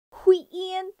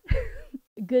Wheein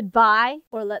Goodbye,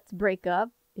 or Let's Break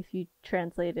Up, if you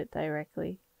translate it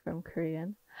directly from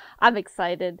Korean. I'm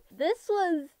excited. This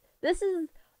is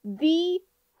the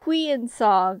Wheein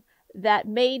song that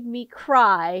made me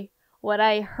cry when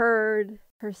I heard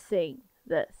her sing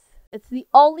this. It's the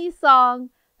only song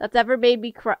that's ever made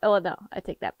me cry. Oh no, I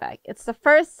take that back. It's the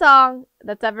first song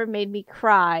that's ever made me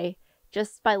cry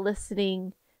just by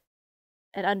listening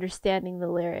and understanding the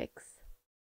lyrics.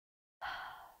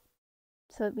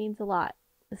 So it means a lot.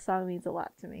 This song means a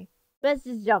lot to me. Let's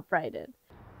just jump right in.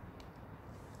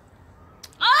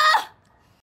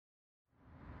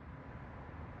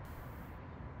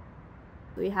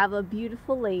 We have a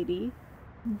beautiful lady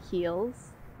in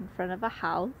heels in front of a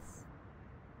house.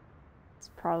 It's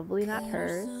probably not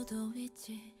her.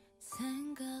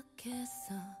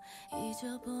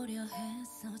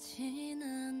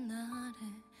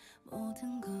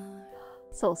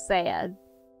 So sad.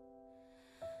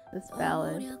 This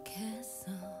ballad.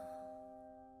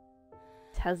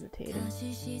 It's hesitating.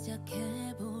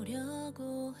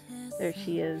 There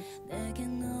she is.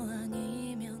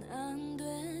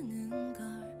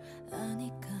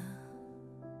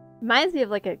 Reminds me of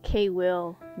like a K.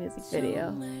 Will music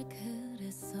video.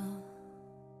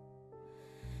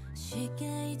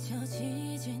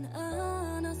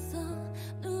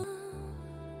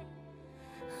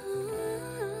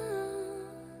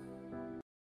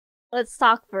 Let's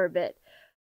talk for a bit.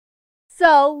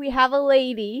 So we have a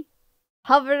lady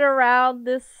hovering around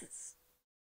this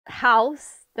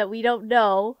house that we don't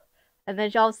know, and then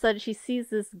all of a sudden she sees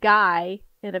this guy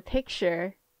in a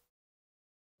picture,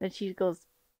 and she goes,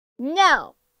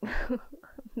 "No!"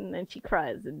 And then she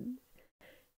cries in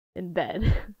bed.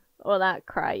 Well, not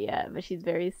cry yet, but she's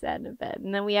very sad in bed.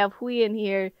 And then we have Wheein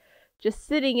here just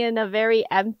sitting in a very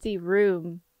empty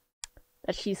room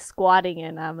that she's squatting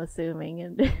in, I'm assuming,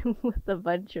 and with a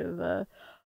bunch of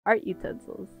art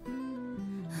utensils.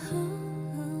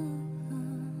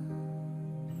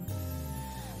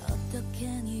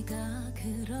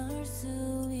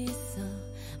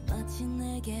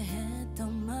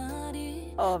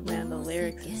 Oh man, the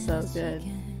lyrics are so good.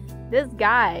 This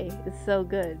guy is so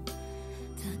good.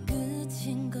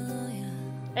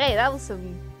 Hey, that was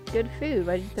some good food.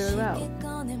 Why'd you throw it out?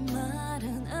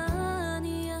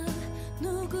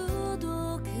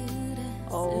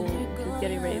 Oh, she's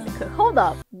getting ready to cook. Hold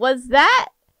up, was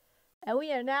that? And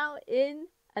we are now in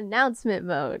announcement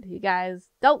mode. You guys,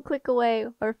 don't click away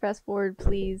or fast forward,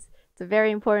 please. It's a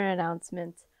very important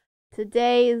announcement.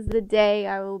 Today is the day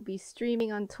I will be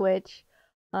streaming on Twitch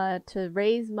to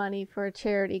raise money for a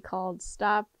charity called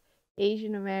Stop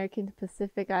Asian American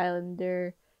Pacific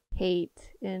Islander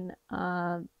Hate in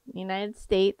the United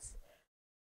States.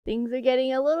 Things are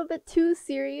getting a little bit too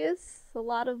serious. A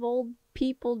lot of old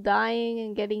people dying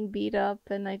and getting beat up,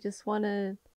 and I just want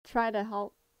to try to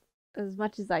help as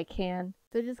much as I can.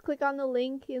 So just click on the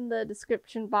link in the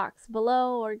description box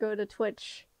below, or go to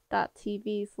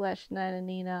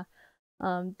twitch.tv/NynahNina.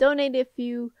 Donate if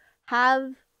you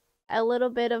have a little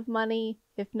bit of money.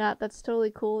 If not, that's totally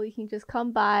cool. You can just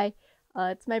come by.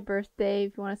 It's my birthday.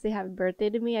 If you want to say happy birthday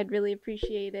to me, I'd really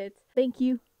appreciate it. Thank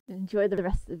you, and enjoy the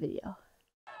rest of the video.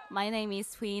 My name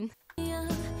is Wheein.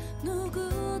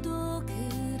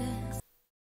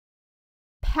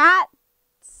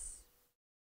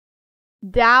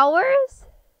 Dowers?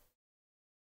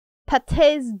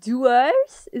 Pâtés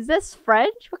Douars? Is this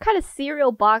French? What kind of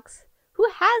cereal box? Who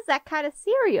has that kind of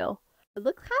cereal? It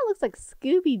kind of looks like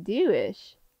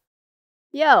Scooby-Doo-ish.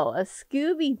 Yo, a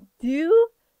Scooby-Doo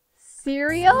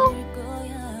cereal?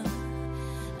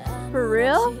 For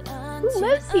real? Who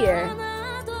lives here?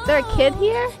 Is there a kid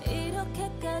here?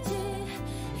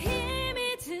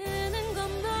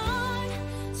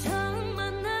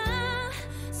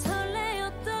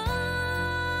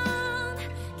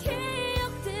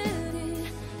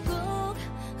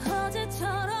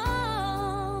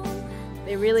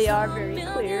 They really are very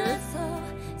clear.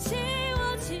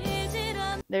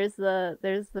 There's the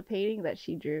painting that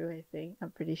she drew, I think.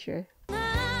 I'm pretty sure. In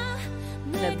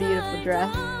a beautiful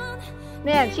dress.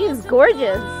 Man, she is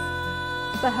gorgeous.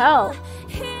 What the hell?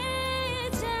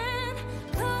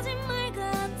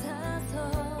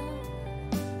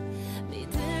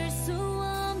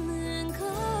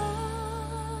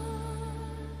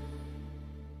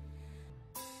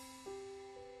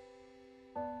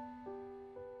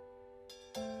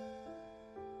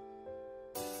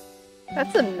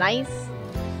 That's a nice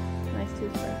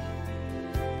toothbrush.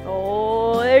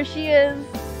 Oh, there she is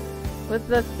with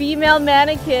the female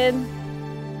mannequin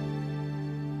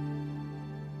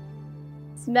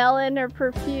smelling her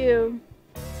perfume.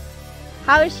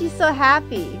 How is she so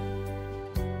happy?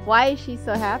 Why is she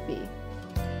so happy?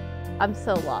 I'm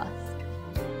so lost.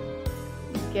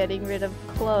 Getting rid of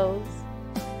clothes.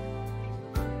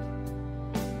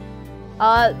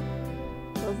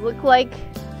 Those look like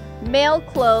male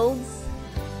clothes.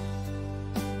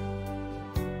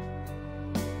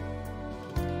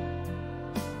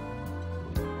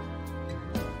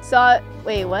 So,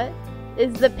 wait, what?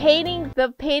 Is the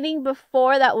painting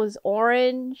before that was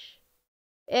orange-ish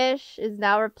is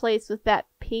now replaced with that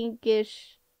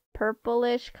pinkish,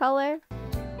 purplish color?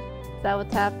 Is that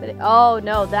what's happening? Oh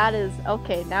no, that is,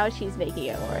 okay, now she's making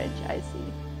it orange, I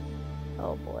see.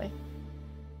 Oh boy.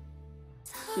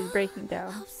 She's breaking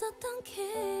down.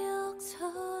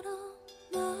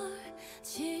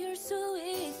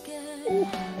 Ooh.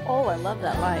 Oh, I love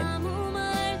that line.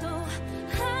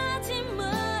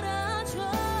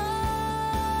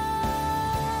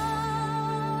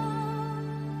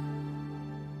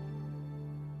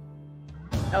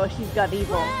 Oh, she's got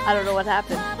evil. I don't know what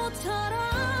happened.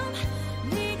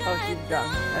 Oh, she's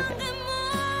drunk. Okay.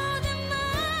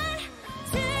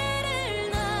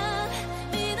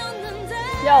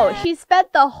 Yo, she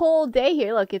spent the whole day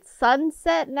here. Look, it's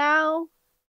sunset now.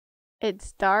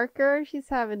 It's darker. She's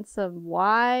having some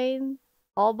wine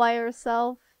all by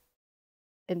herself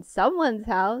in someone's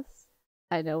house.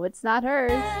 I know it's not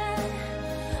hers.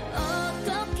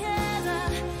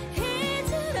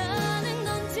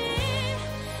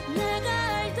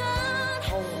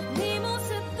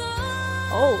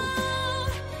 Oh.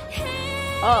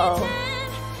 Uh-oh.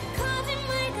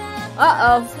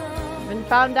 Uh-oh. Been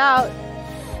found out.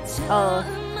 Oh.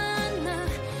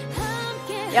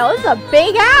 Yo, this is a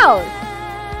big house!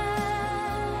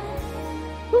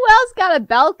 Who else got a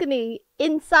balcony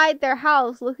inside their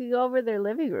house looking over their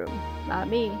living room? Not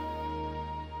me.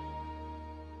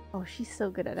 Oh, she's so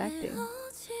good at acting.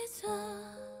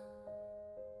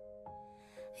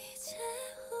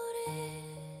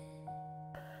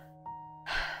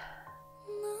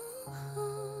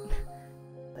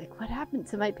 Like, what happened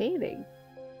to my painting?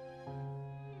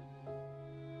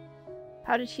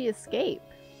 How did she escape?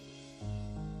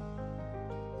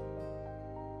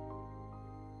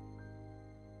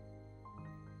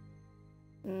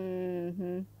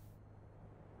 Mm-hmm.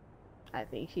 I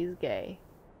think she's gay.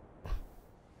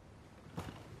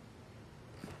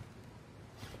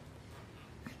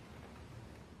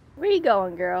 Where you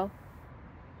going, girl?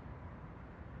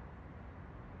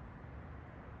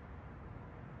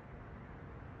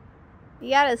 You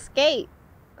gotta escape.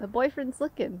 My boyfriend's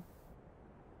looking.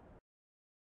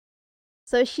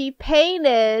 So she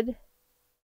painted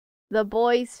the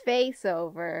boy's face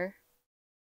over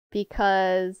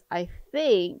because I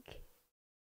think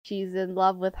she's in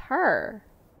love with her.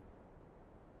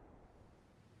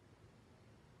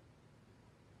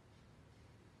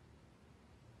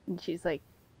 And she's like,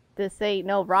 this ain't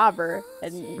no robber.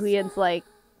 And Wheein's like,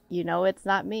 you know it's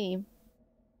not me.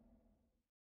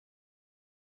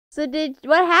 So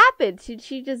what happened? Did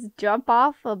she just jump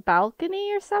off a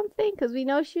balcony or something? Because we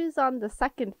know she was on the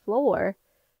second floor.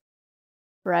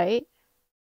 Right?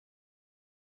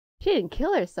 She didn't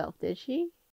kill herself, did she?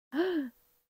 I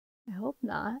hope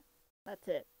not. That's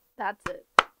it. That's it.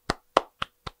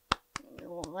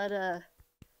 What a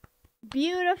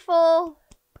beautiful,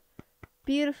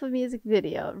 beautiful music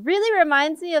video. Really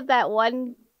reminds me of that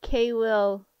one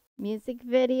K-Will music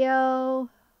video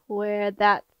where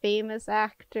that famous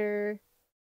actor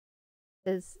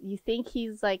is, you think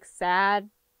he's like sad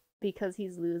because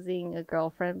he's losing a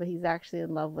girlfriend, but he's actually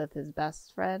in love with his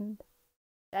best friend.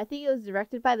 I think it was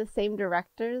directed by the same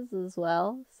directors as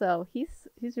well, so he's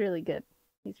really good.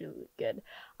 He's really good.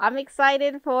 I'm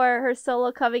excited for her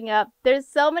solo coming up. There's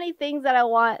so many things that I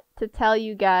want to tell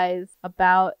you guys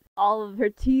about all of her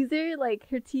teaser. Like,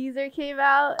 her teaser came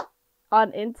out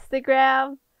on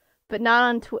Instagram, but not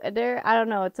on Twitter. I don't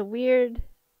know.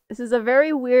 This is a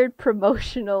very weird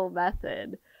promotional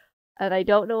method, and I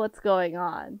don't know what's going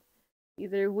on.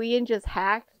 Either Wheein just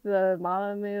hacked the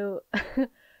Mamamoo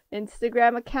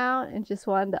Instagram account and just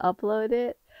wanted to upload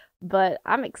it, but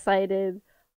I'm excited.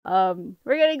 We're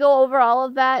gonna go over all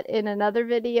of that in another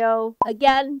video.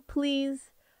 Again,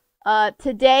 please,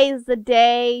 today is the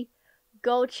day.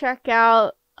 Go check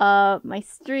out my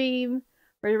stream.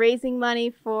 We're raising money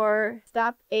for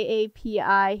Stop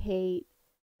AAPI Hate.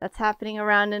 That's happening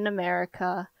around in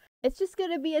America. It's just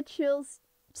gonna be a chill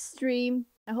stream.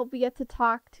 I hope we get to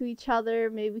talk to each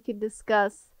other. Maybe we can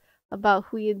discuss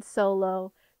about Wheein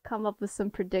solo, come up with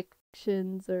some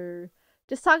predictions, or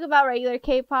just talk about regular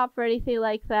K-pop or anything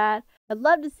like that. I'd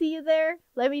love to see you there.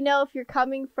 Let me know if you're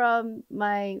coming from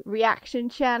my reaction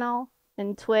channel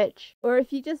and Twitch. Or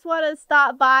if you just want to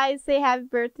stop by, say happy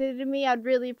birthday to me, I'd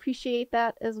really appreciate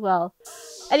that as well.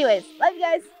 Anyways, love you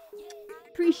guys.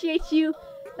 Appreciate you,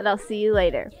 and I'll see you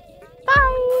later.